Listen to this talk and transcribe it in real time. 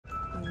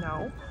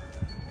No.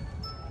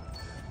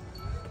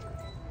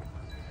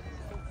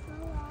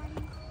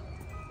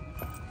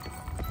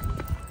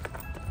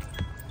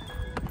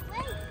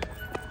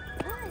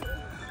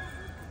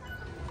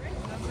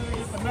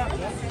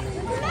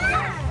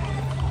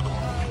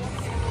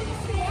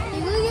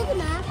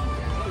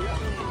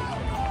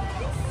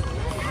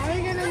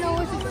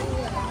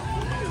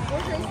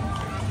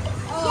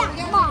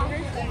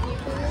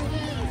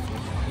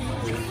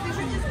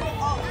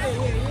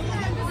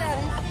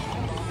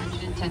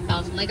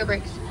 Lego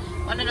bricks.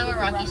 Want to know what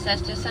Rocky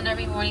says to his son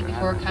every morning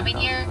before coming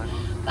here?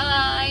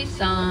 Bye,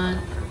 son.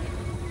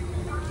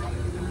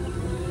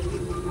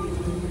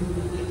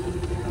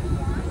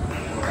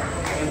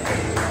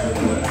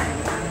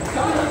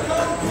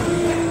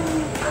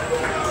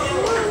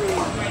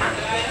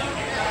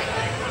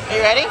 Are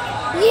you ready?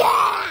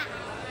 Yeah!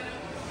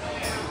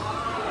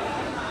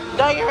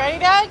 Doug, you ready,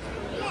 Doug?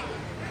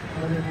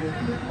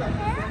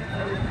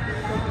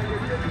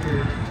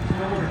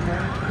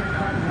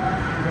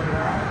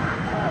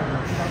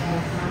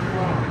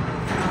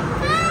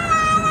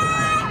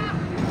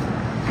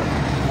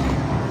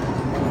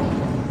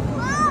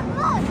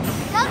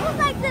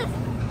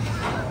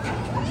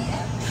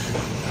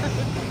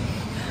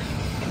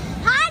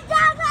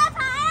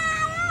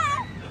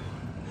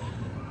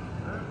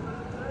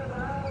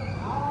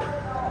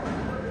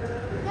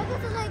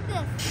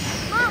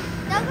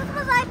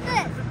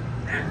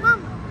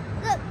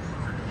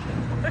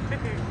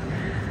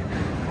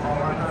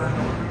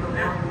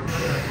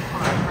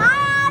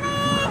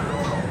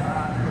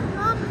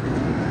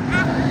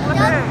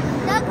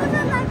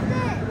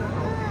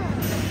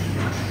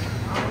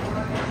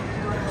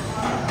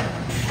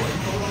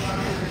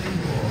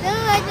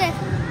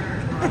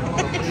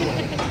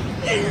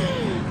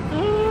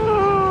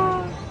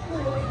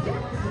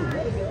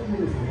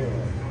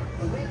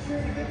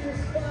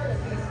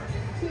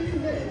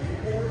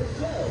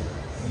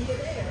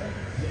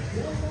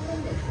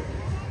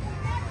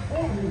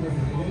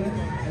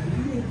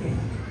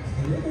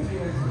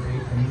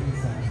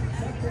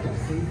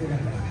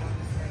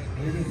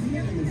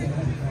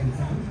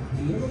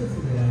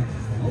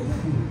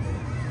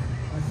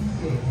 Así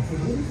que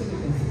asegúrese de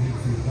conseguir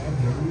su lugar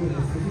de uno de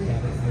estos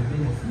lugares al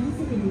menos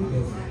 15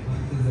 minutos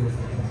antes del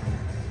espectáculo.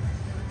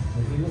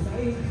 Nos vemos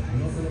ahí,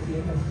 no se lo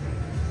pierdan.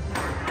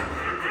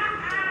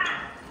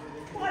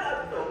 What up,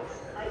 dogs?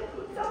 I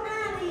put dogs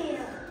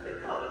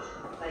because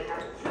they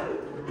have two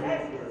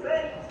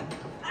legs.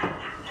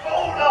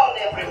 Hold on,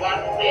 everyone.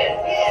 We're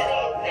nearly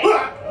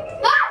there.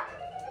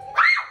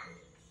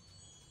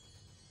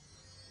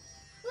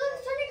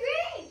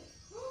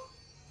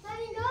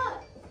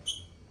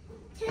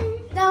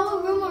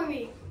 What room are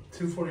we?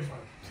 245.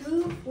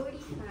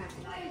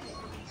 245.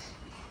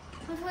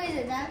 Which way is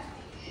it, Dad?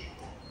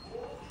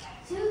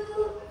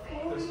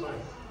 245. This way.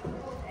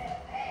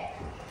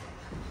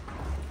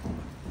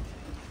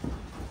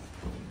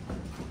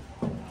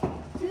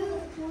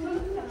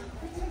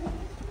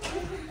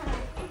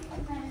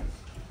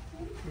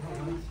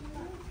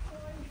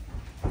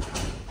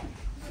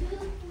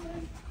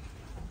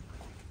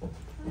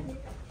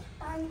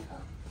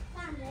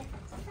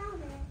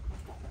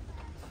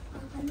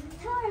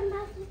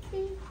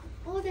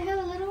 Oh, they have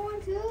a little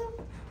one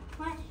too?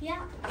 What?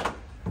 Yeah.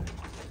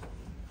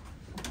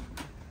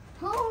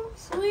 Home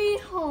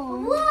sweet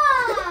home.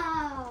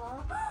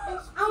 Wow!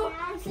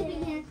 I'm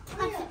sleeping here.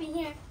 I'm sleeping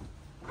here.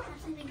 I'm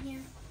sleeping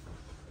here.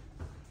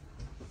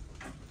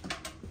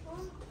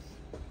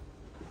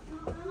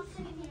 I'm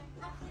sleeping here.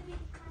 I'm sleeping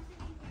here.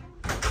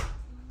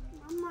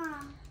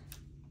 Mama.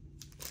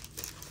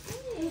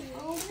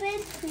 Open,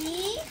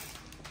 please.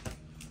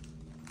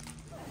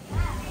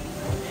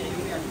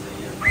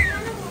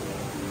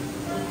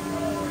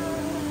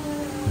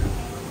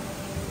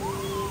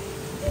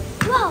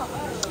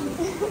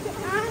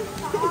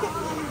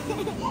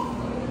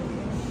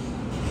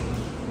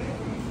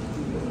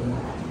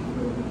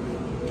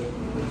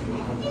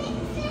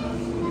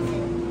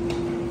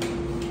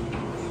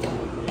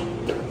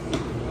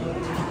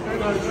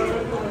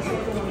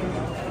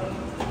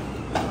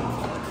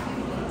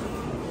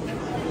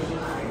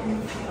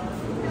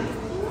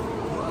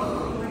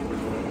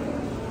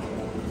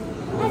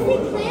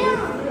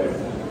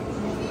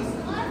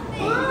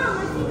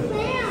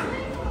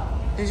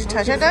 Did you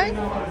touch it, Doug?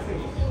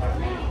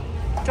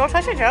 Don't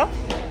touch it, Joe.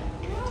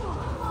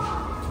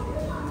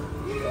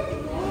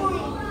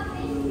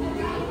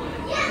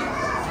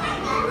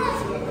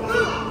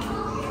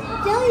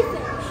 Jellyfish.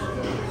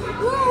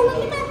 Whoa, look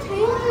at that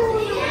tiny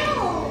one.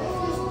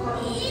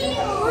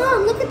 Mom,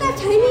 look at that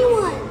tiny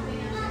one.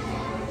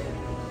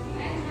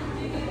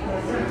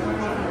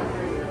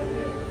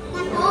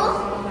 That's all?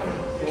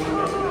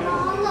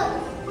 Oh, look.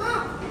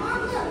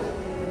 Mom, look.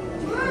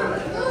 Mom,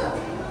 look.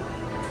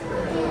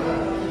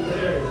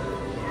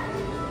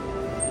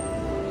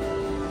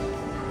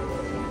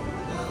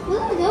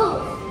 Look at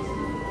those.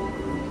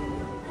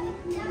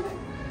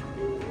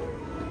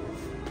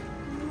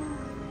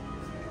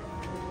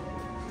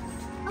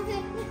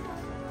 Okay.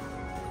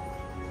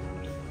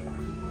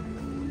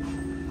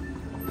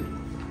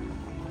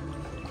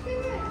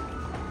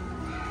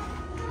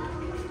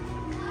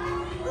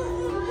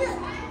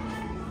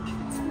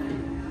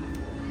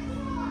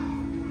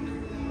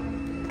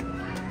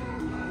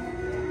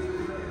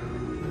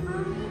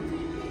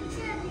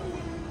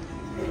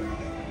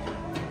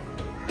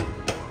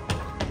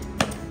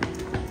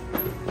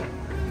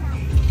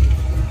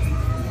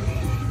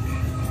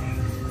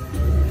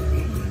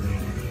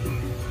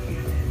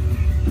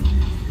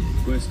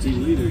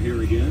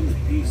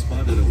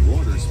 spotted a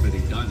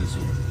water-spitting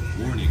dinosaur.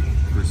 Warning,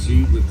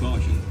 proceed with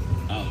caution.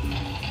 Out.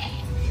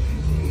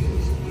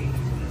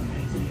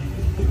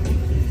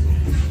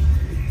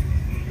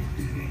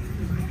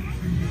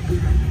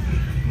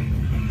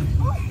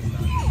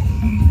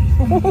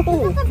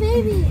 Look at the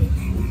baby.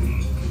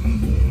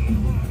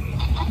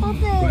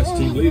 Quest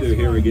team leader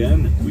here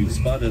again. We've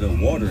spotted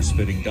a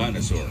water-spitting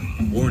dinosaur.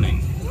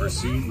 Warning,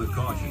 proceed with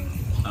caution.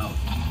 Out.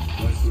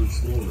 Westwood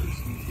explorers,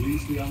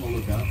 please be on the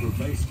lookout for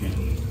base camp.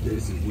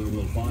 This is where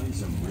we'll find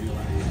some real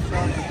action.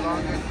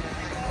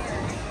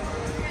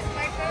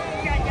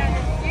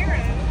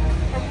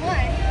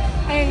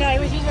 I don't know, I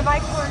was using a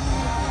bike for it.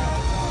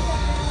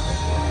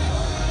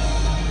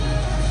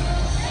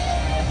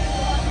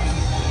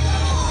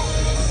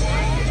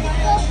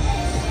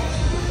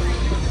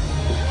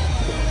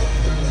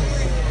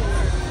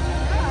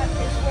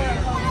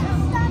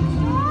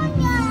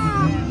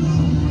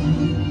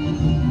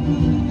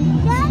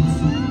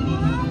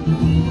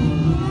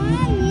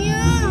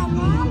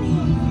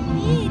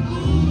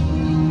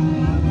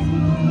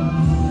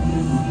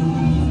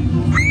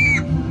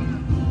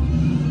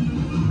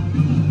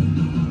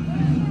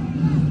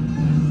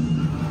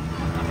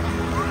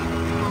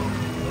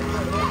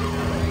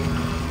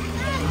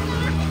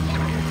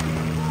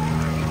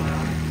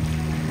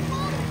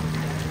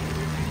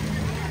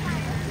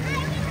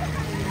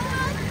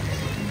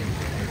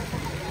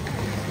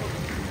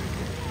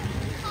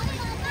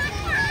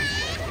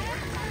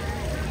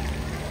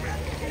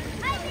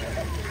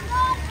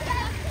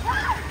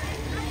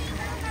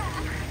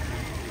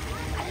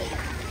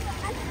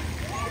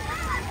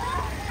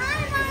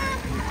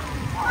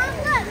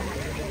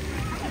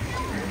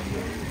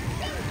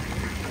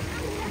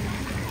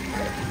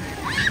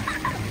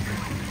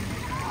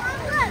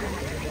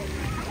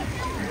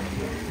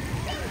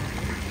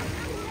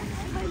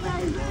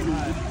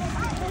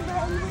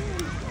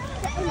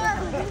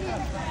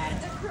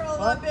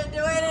 I've been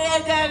doing it.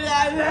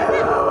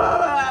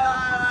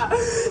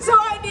 So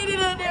I needed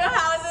a new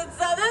house, and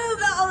so this is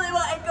the only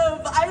one I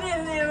could find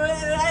in here. I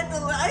had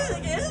to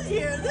get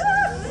here.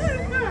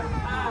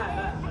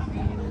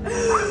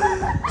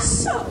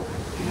 So.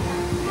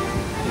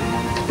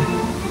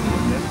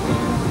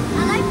 I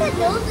like the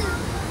noses.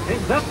 Hey,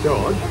 that's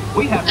George.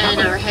 We have And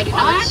we're heading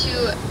over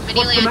to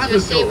Miniland to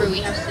escape where we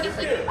have cities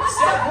like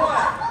Step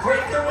 1,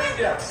 break the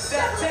window.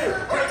 Step 2,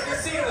 break the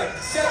ceiling.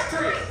 Step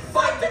 3,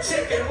 fight the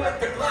chicken with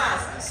the glass.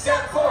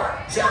 Step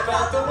 4, jump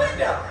out the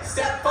window.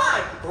 Step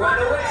 5, run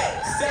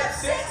away. Step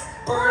 6,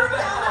 burn the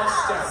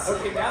house down.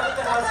 Okay, now that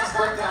the house is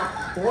burnt down,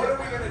 what are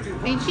we gonna do?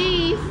 Hey,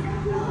 Chief.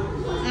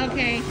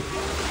 Okay.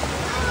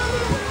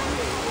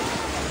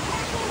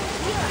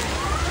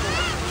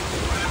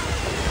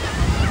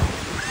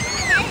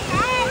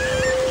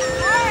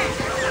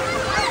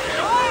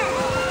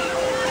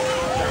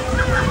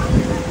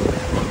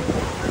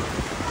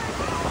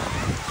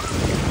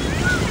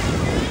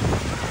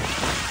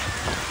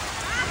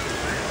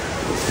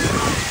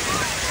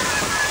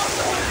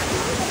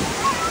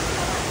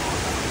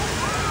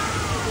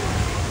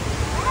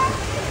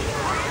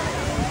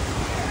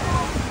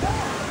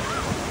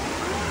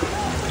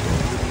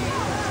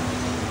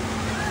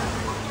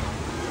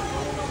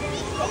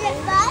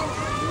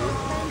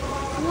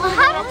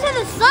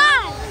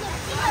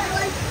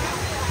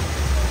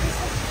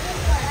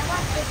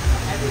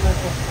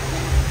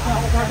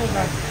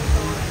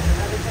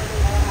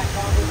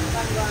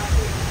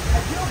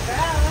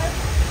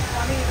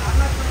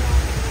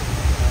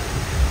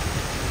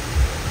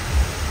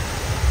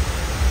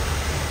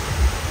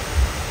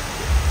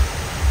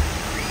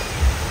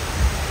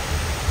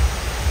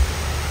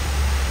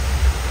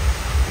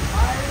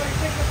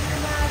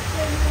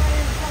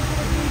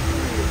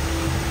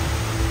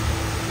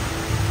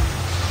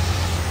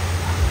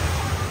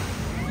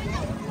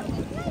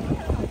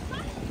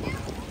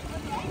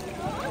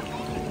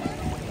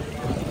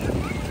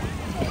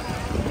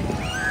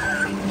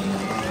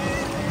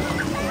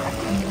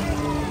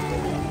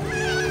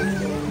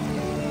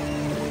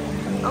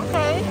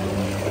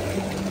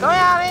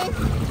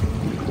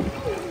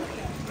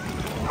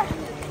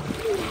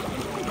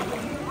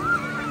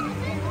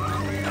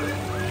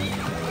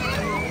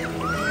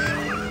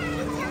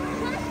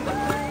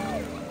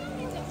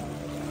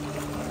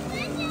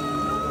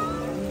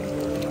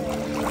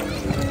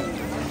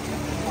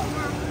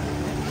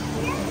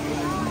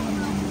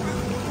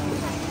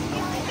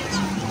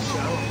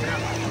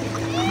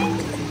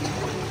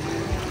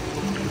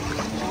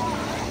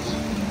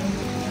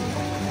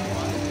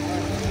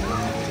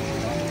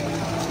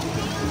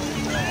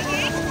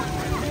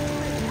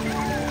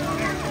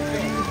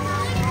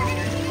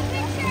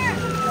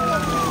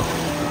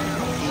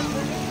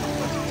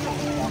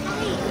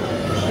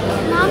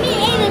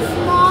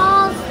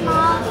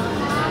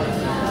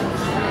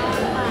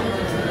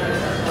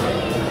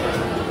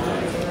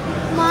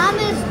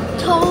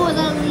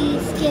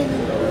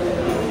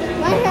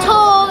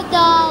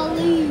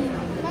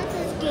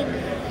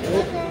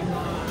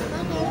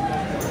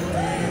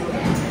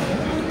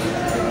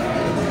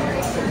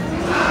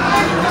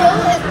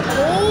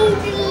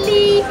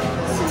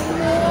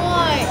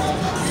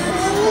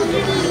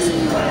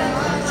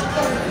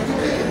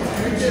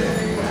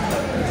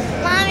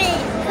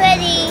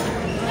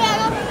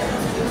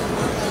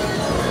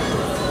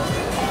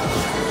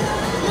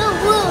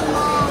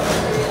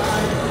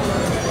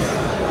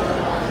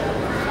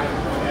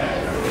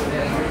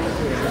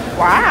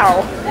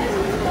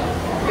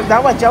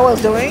 that what Joe was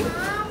doing?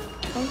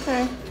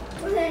 Okay.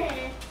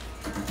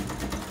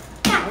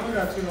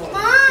 Mom,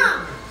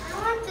 I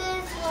want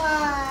this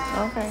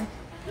one. Okay.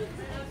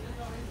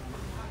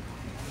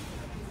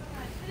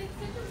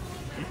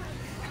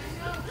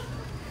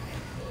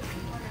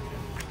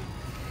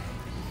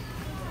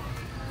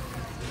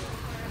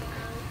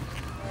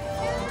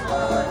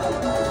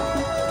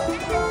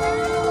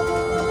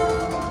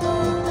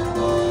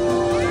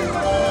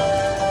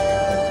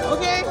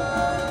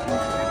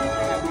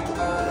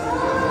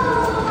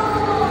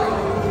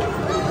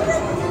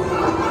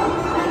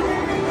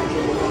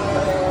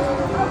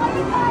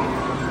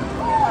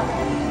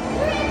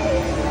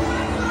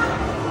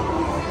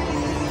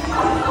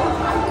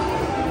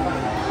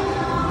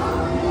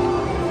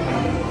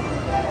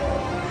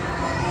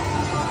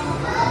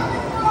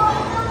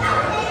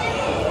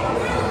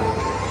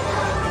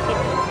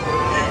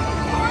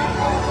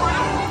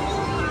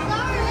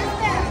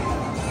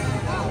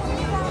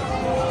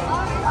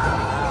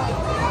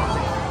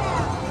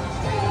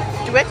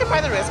 Do we have to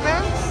buy the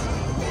wristbands?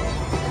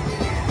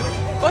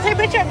 Go take a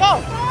picture,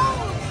 go!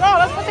 Go,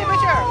 let's go take a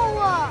picture!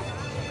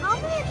 How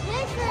many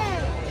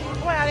pictures?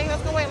 Come on, Addie,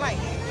 let's go wait, Mike.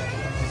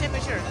 Let's take a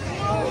picture.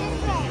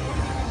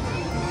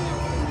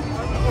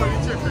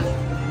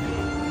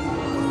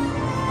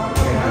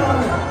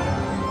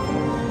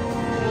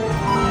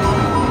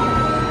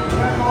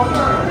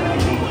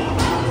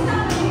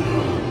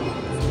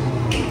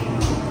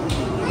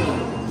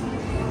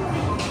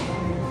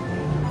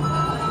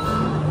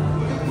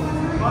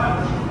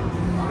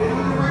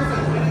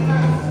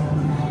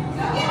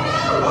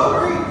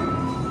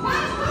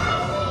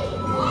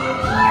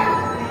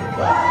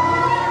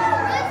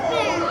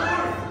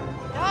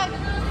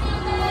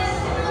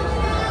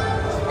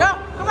 Go,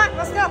 come on,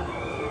 let's go.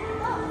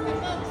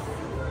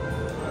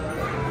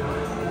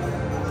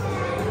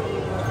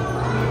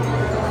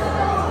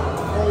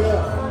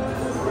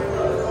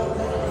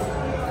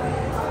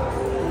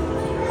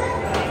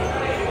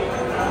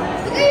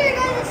 Look at your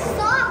guys'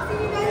 socks and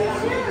your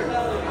guys' shoes.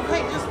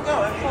 Okay, just go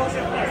and close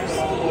your purse.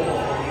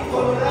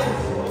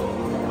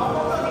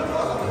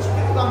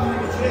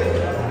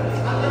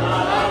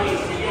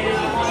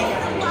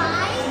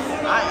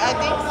 I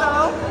think so.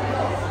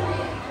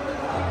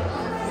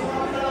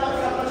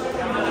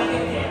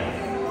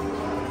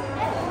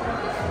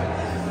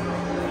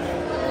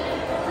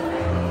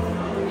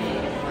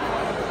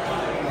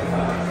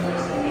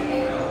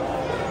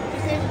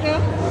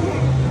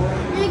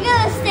 You're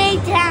gonna stay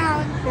down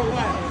For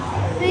what?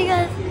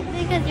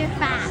 because you're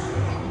fat.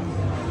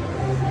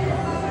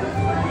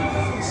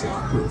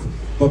 Soundproof.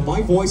 But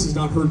my voice is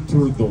not heard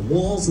through the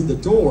walls of the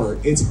door,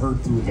 it's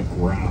heard through the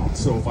ground.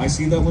 So if I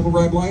see that little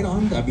red light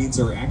on, that means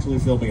they're actually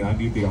filming and I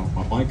need to be off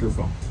my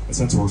microphone. And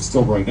since we're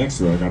still right next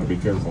to it, I gotta be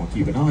careful and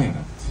keep an eye on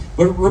it.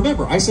 But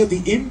remember, I said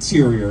the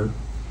interior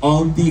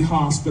of the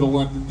hospital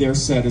and their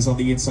set is on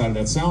the inside of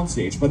that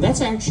soundstage. But that's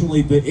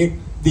actually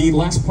the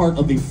last part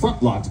of the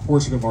front locked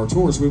portion of our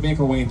tour, so we make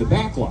our way into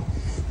back lot.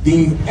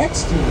 The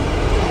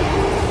exterior.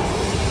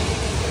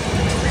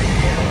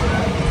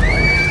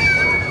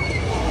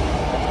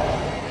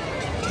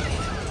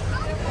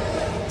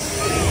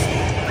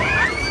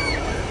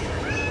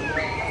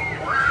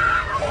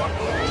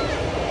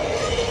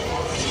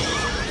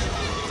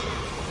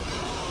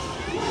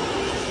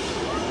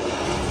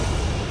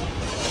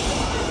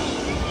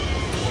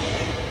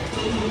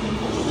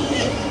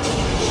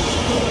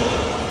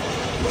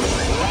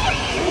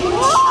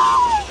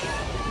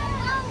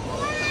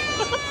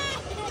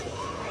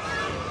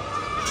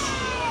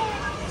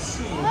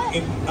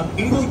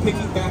 Immediately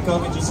picking back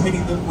up and just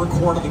hitting the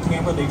record on the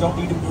camera, they don't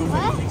need to move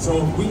anything. So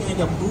if we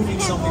end up moving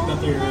something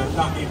that they're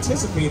not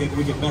anticipating,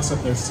 we can mess up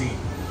their scene.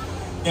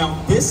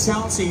 Now, this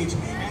soundstage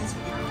has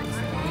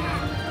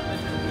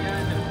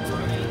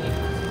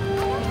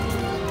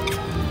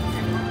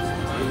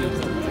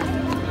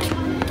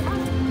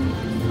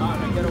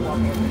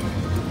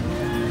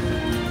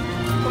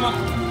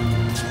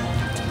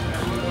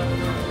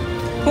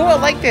Who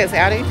would like this,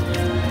 Addie?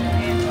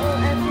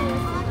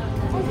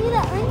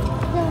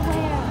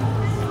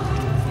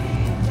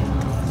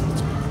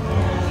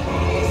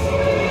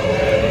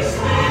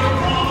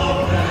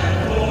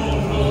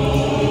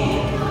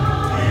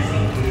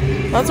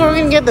 That's where we're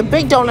gonna get the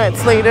big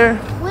donuts later.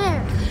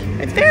 Where?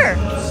 Right there.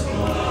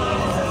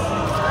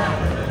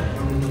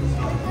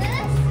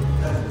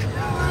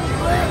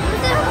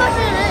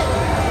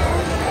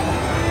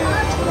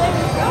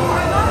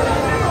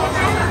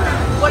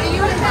 What are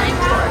you in line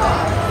for?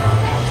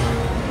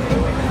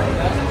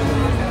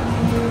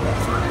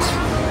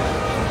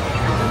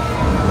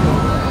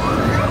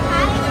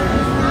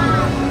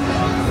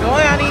 Go,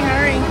 Addie,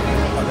 hurry.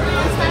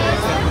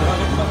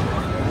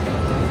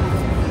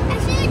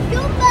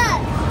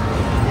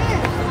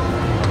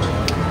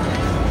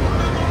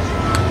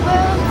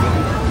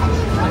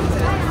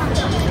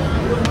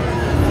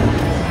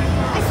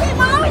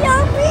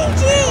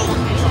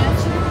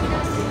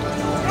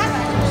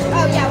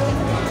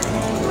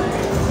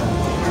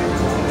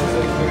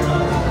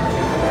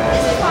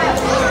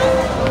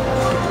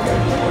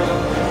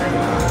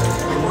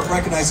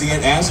 recognizing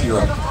it as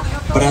Europe,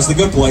 but as the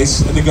good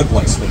place and the good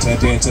place with Ted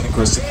Danson and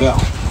Kristen Bell.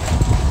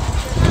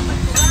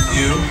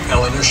 You,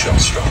 Eleanor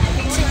Shellstrom,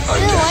 are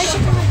dead.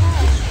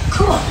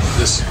 Cool.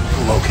 This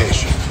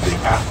location, the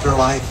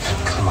afterlife,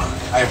 come on.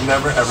 I've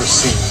never ever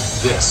seen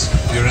this.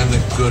 You're in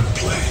the good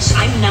place.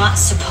 I'm not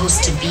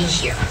supposed to be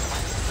here.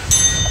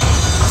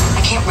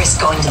 I can't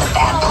risk going to the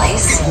bad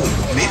place.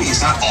 Maybe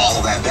it's not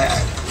all that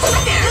bad.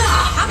 Hi there.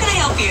 How can I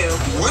help you?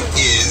 What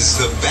is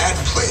the bad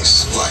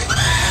place like?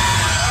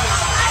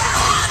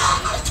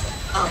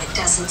 Oh, it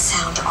doesn't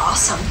sound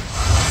awesome.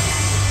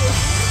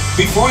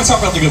 Before I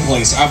talk about the good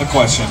place, I have a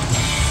question.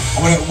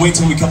 I'm going to wait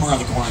till we come around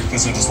the corner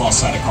because I just lost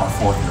sight of car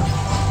 4 here.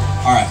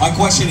 All right, my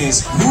question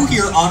is, who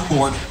here on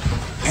board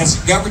has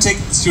ever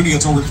taken the studio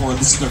tour before?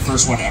 This is their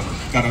first one ever.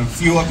 Got a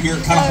few up here,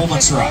 kind of holding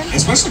us around,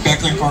 especially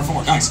back there in car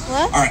 4. Nice.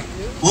 What? All right,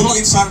 little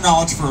insider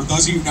knowledge for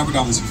those of you who've never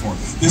done this before.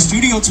 The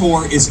studio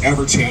tour is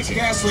ever changing.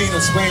 Gasoline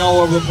that's spraying all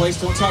over the place.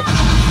 Don't talk.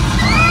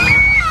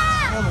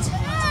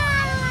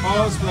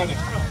 Oh, it's spreading.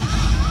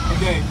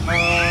 Okay,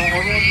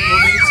 everyone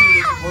remain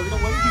seated. We're going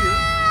to wait here.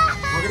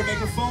 We're going to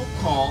make a phone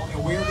call,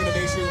 and we're going to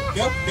make sure...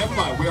 Nope, never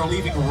mind. We are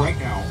leaving right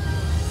now.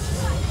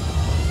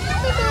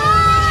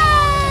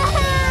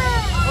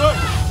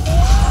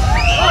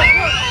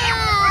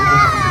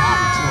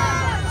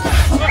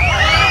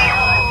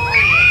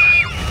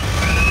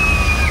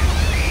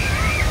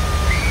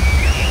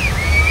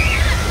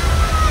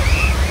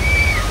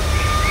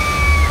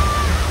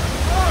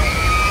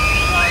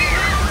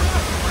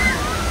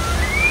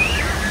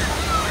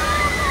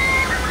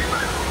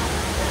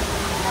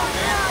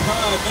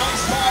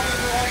 Nice spot in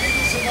there.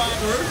 Eagle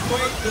survived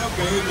earthquake, the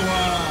big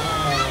one.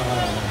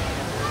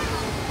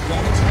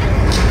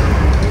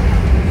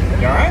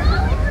 You alright?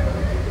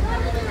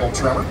 Old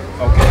tremor?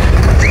 Okay.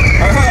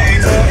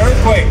 Alright,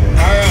 earthquake.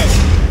 Alright.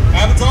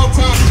 Happens all the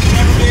time. If you've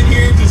never been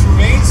here, just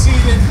remain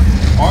seated.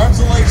 Arms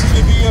and legs in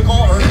the vehicle.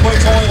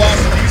 Earthquakes only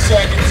last a few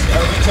seconds.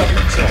 Everything's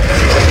under control.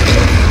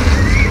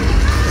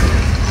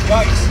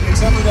 Yikes.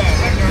 Except for that.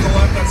 Back there on the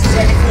left, that's the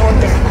second floor.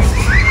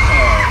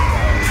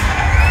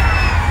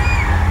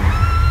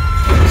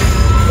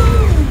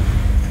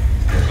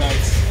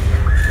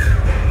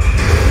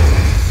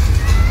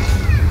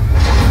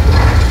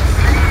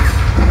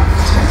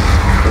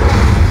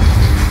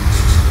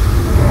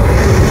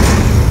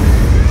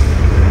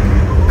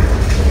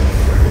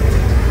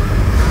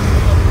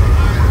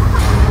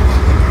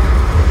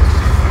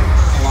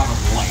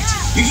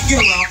 You can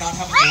get around not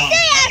having a lot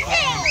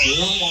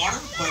of water,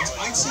 but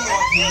I'd say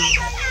out here,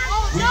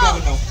 we've got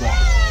enough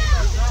water.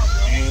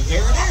 And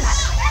there it is.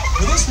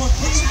 For this one,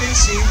 please remain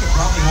seated and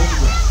probably hold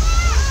your breath.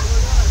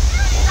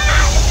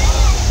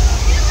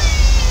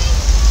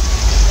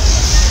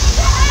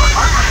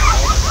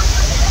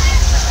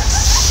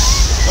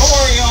 Don't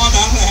worry, y'all,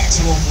 not an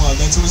actual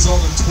flood. That's a result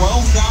of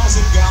 12,000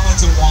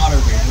 gallons of water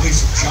being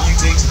released from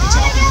giant tanks at the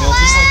top of the hill,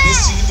 just like this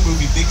scene in the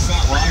movie Big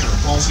Fat Liar,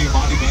 Paul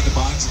Giamatti, Amanda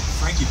Bynes, and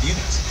Frankie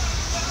Muniz.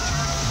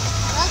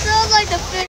 That sounds like the fish.